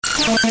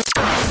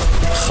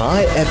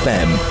Chai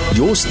FM,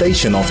 your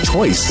station of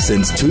choice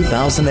since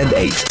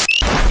 2008.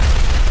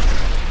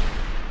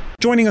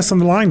 Joining us on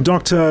the line,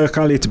 Dr.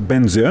 Galit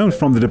Benzur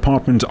from the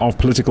Department of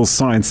Political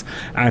Science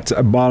at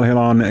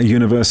Bar-Ilan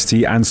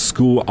University and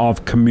School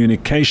of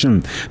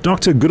Communication.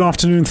 Doctor, good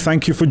afternoon.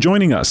 Thank you for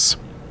joining us.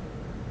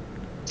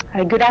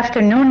 Good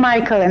afternoon,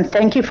 Michael, and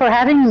thank you for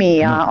having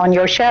me on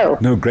your show.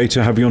 No, great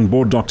to have you on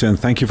board, Doctor, and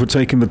thank you for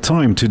taking the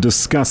time to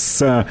discuss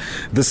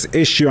this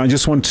issue. I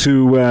just want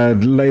to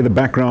lay the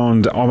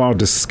background of our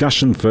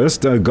discussion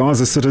first.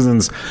 Gaza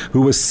citizens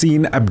who were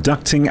seen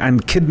abducting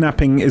and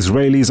kidnapping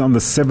Israelis on the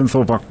 7th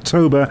of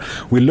October.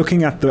 We're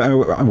looking at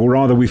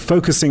we're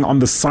focusing on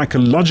the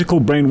psychological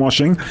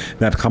brainwashing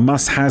that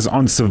Hamas has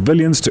on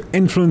civilians to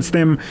influence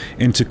them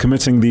into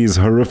committing these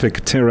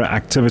horrific terror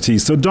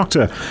activities. So,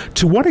 Doctor,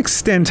 to what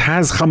extent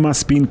has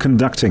Hamas been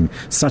conducting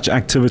such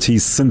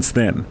activities since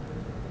then?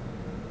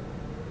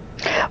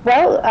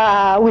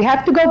 Well, we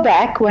have to go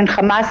back when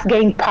Hamas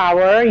gained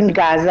power in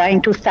Gaza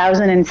in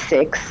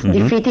 2006,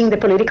 defeating the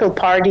political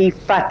party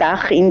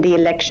Fatah in the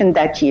election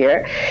that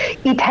year.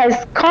 It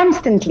has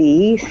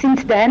constantly,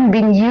 since then,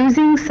 been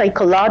using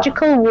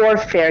psychological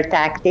warfare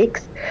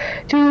tactics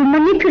to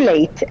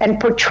manipulate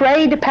and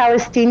portray the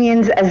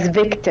Palestinians as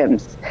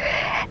victims.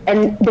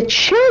 And the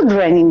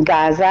children in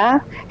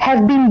Gaza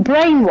have been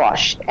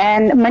brainwashed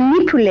and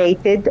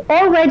manipulated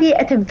already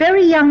at a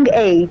very young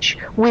age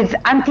with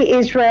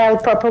anti-Israel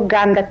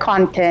propaganda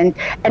content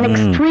and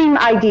extreme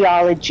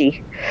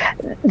ideology.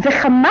 The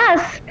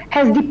Hamas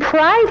has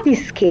deprived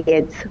these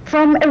kids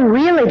from a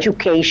real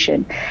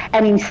education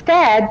and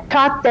instead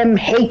taught them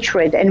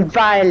hatred and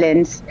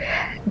violence.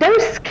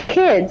 Those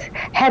kids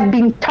have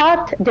been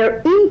taught their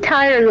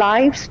entire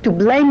lives to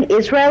blame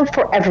Israel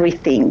for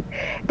everything.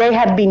 They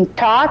have been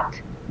taught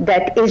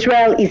that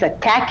Israel is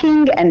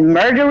attacking and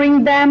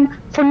murdering them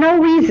for no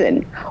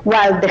reason,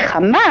 while the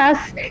Hamas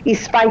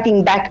is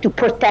fighting back to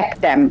protect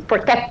them,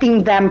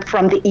 protecting them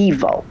from the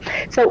evil.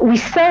 So we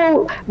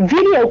saw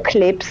video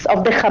clips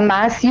of the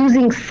Hamas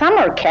using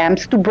summer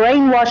camps to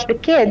brainwash the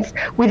kids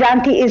with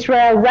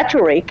anti-Israel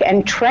rhetoric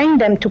and train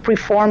them to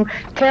perform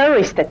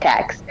terrorist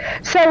attacks.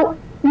 So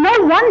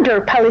no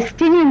wonder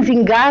Palestinians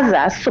in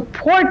Gaza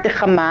support the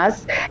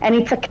Hamas and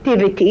its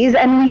activities,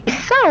 and we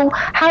saw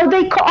how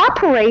they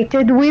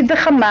cooperated with the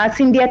Hamas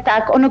in the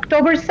attack on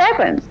October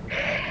 7th.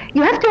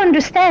 You have to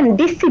understand,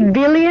 these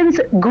civilians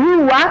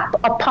grew up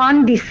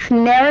upon this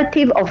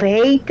narrative of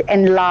hate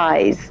and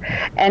lies.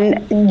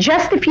 And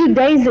just a few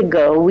days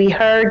ago, we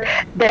heard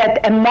that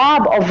a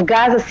mob of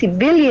Gaza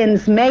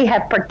civilians may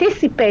have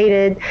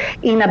participated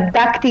in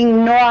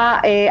abducting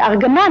Noah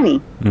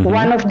Argamani,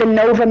 one of the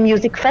Nova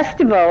Music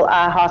Festival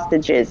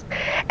hostages,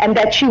 and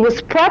that she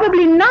was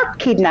probably not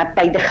kidnapped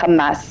by the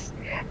Hamas.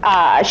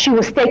 She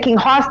was taken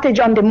hostage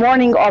on the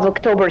morning of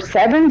October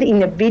 7th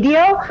in a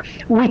video,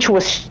 which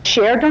was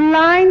shared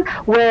online,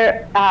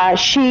 where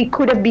she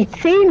could have been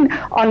seen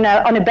on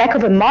the back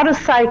of a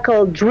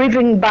motorcycle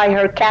driven by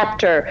her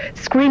captor,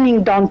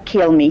 screaming, "Don't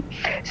kill me."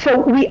 So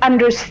we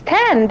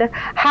understand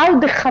how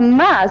the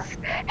Hamas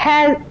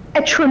has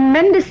a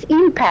tremendous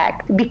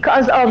impact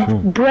because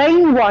of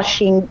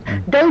brainwashing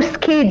those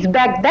kids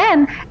back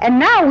then, and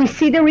now we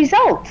see the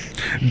results.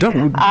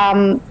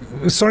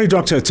 Sorry,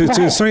 Doctor,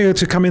 sorry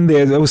to come in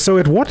there. So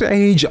at what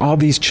age are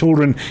these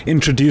children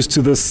introduced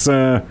to this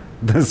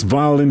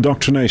vile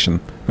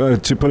indoctrination,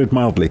 to put it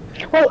mildly?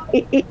 Well,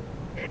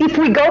 if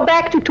we go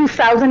back to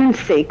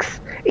 2006,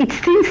 it's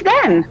since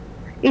then.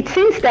 It's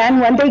since then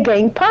when they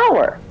gained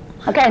power.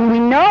 Okay, and we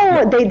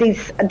know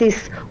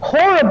this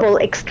horrible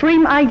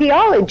extreme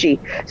ideology.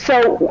 So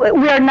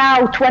we are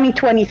now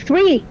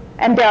 2023,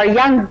 and there are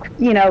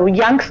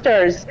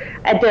youngsters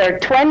at their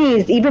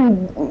 20s,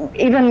 even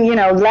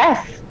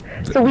less.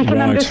 So we can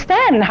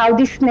understand how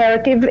this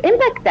narrative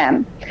impacts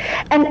them.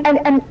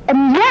 And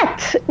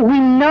yet we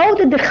know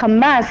that the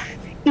Hamas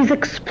is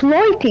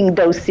exploiting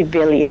those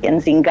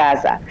civilians in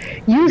Gaza,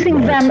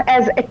 using them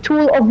as a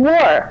tool of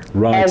war,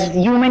 as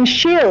human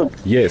shields,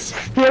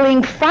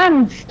 stealing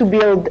funds to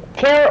build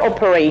terror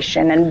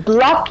operation and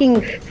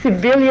blocking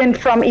civilians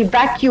from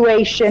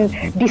evacuation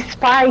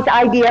despite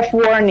IDF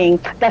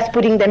warning, thus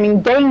putting them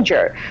in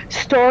danger,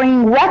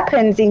 storing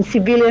weapons in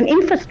civilian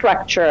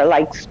infrastructure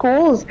like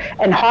schools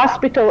and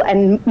hospitals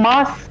and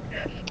mosques.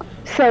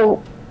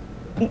 So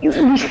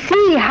we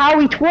see how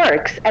it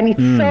works, and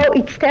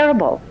it's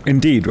terrible.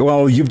 Indeed.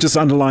 Well, you've just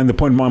underlined the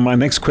point. My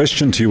next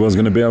question to you was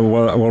going to be,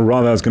 well,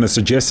 rather I was going to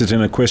suggest it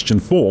in a question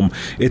form.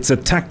 It's a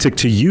tactic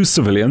to use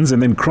civilians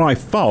and then cry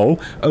foul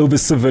over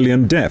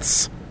civilian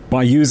deaths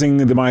by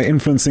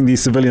influencing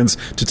these civilians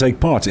to take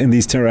part in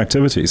these terror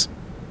activities.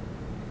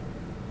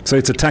 So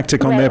it's a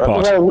tactic on their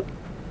part. Well,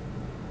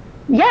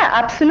 yeah,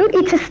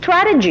 absolutely. It's a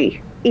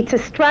strategy. It's a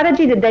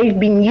strategy that they've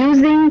been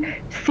using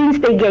since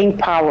they gained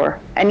power,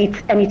 and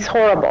it's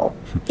horrible.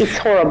 It's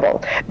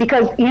horrible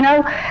because you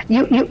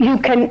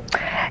can.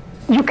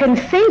 you can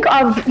think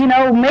of,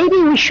 maybe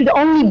we should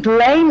only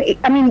blame.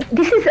 I mean,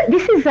 this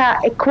is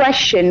a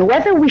question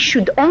whether we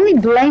should only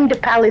blame the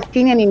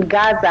Palestinian in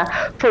Gaza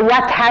for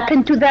what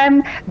happened to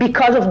them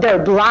because of their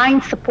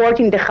blind support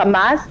in the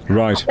Hamas,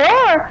 right?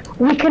 Or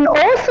we can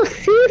also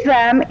see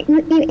them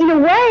in a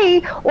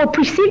way, or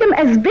perceive them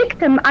as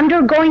victims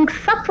undergoing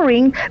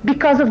suffering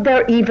because of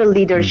their evil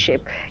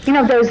leadership.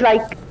 There's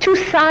like two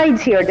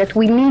sides here that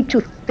we need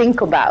to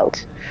think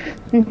about.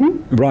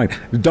 Mm-hmm. Right.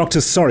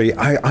 Doctor, sorry,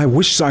 I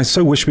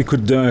so wish we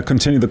could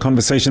continue the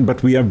conversation,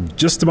 but we have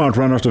just about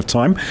run out of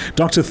time.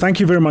 Doctor, thank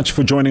you very much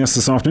for joining us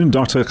this afternoon.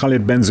 Dr.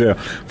 Galit Benzur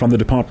from the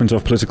Department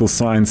of Political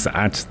Science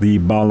at the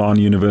Bar-Ilan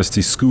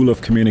University School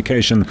of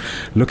Communication,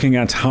 looking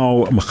at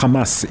how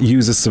Hamas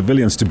uses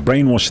civilians to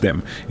brainwash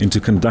them into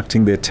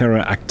conducting their terror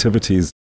activities.